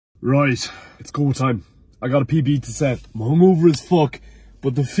Right, it's go time. I got a PB to set. I'm hungover as fuck,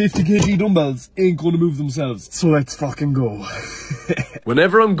 but the 50 kg dumbbells ain't gonna move themselves. So let's fucking go.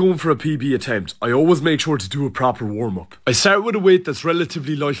 Whenever I'm going for a PB attempt, I always make sure to do a proper warm-up. I start with a weight that's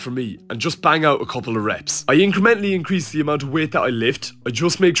relatively light for me and just bang out a couple of reps. I incrementally increase the amount of weight that I lift. I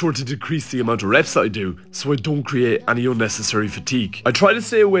just make sure to decrease the amount of reps that I do so I don't create any unnecessary fatigue. I try to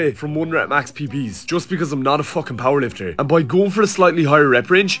stay away from 1 rep max PBs just because I'm not a fucking powerlifter, and by going for a slightly higher rep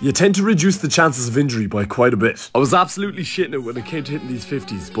range, you tend to reduce the chances of injury by quite a bit. I was absolutely shitting it when it came to hitting these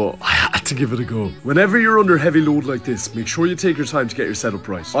 50s, but I had to give it a go. Whenever you're under heavy load like this, make sure you take your time to get your setup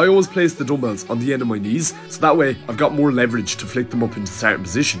right. I always place the dumbbells on the end of my knees, so that way I've got more leverage to flick them up into starting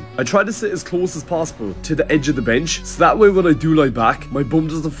position. I try to sit as close as possible to the edge of the bench, so that way when I do lie back, my bum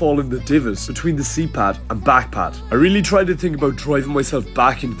doesn't fall in the divot between the seat pad and back pad. I really try to think about driving myself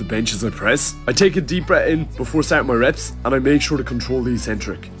back into the bench as I press. I take a deep breath in before starting my reps, and I make sure to control the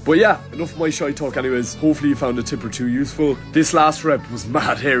eccentric. But yeah, enough of my shy talk anyways. Hopefully you found a tip or two useful. This last rep was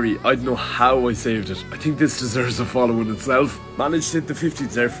mad hairy. I don't know how I saved it. I think this deserves a follow in itself. Managed to hit the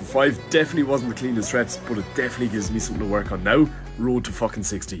 50s there for 5. Definitely wasn't the cleanest reps, but it definitely gives me something to work on now. Road to fucking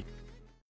 60.